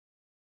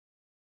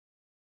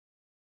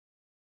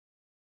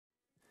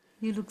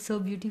You look so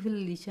beautiful,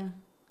 Alicia.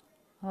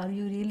 Are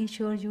you really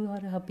sure you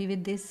are happy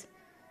with this?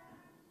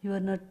 You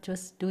are not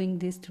just doing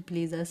this to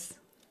please us.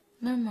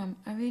 No, Mum,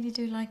 I really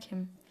do like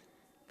him.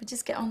 We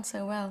just get on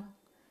so well.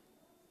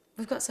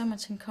 We've got so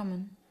much in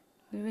common.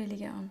 We really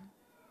get on.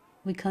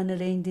 We can't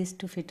arrange this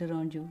to fit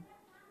around you.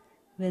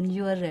 When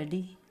you are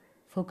ready,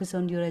 focus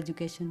on your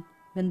education.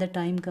 When the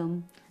time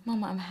comes...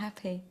 Mama, I'm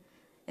happy.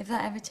 If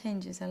that ever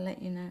changes, I'll let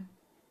you know.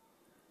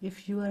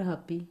 If you are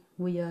happy,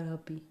 we are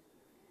happy.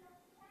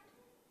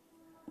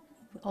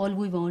 All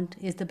we want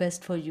is the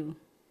best for you.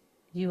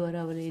 You are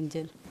our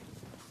angel.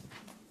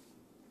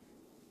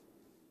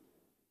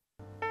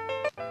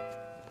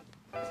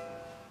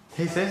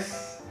 Hey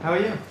sis, how are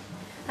you?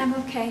 I'm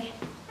okay.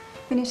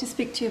 We need to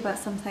speak to you about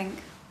something.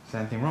 Is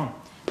there anything wrong?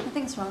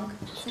 Nothing's wrong.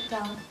 Sit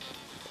down.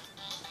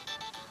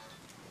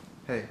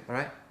 Hey,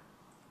 alright?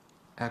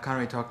 I can't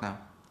really talk now.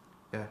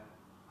 Yeah, I'll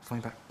phone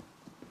you back.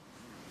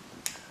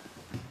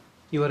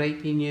 You are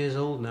 18 years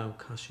old now,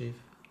 Kashif,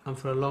 and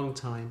for a long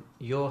time,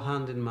 your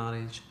hand in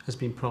marriage has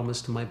been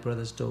promised to my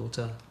brother's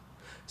daughter.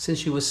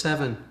 Since you were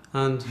 7,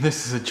 and...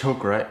 This is a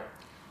joke, right?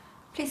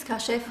 Please,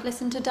 Kashif,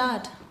 listen to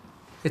Dad.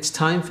 It's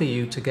time for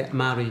you to get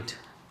married.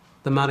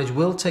 The marriage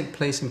will take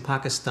place in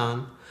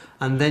Pakistan,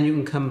 and then you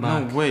can come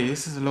back. No way,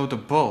 this is a load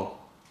of bull.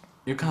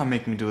 You can't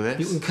make me do this.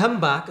 You can come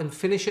back and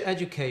finish your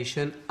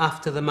education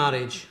after the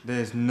marriage.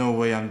 There's no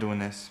way I'm doing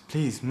this.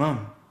 Please,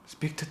 Mum,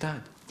 speak to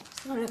Dad.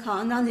 सारे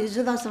खानदान की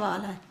इज्जत का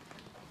सवाल है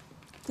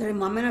तेरे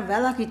मामे ने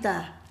वादा किया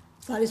है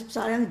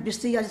सारे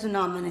बिस्ती अज तू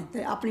ना मने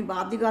ते अपनी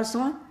बाप की गल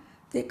सुन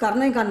ते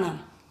करना ही करना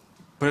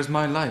But it's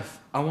my life.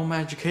 I want my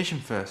education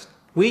first.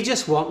 We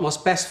just want what's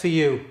best for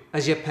you,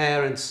 as your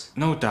parents.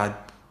 No, Dad.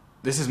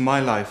 This is my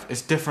life.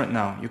 It's different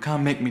now. You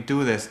can't make me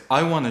do this.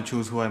 I want to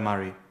choose who I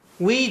marry.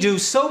 We do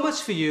so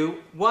much for you.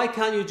 Why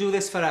can't you do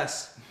this for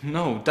us?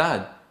 No,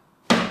 Dad.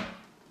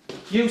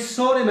 You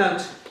sort him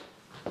out.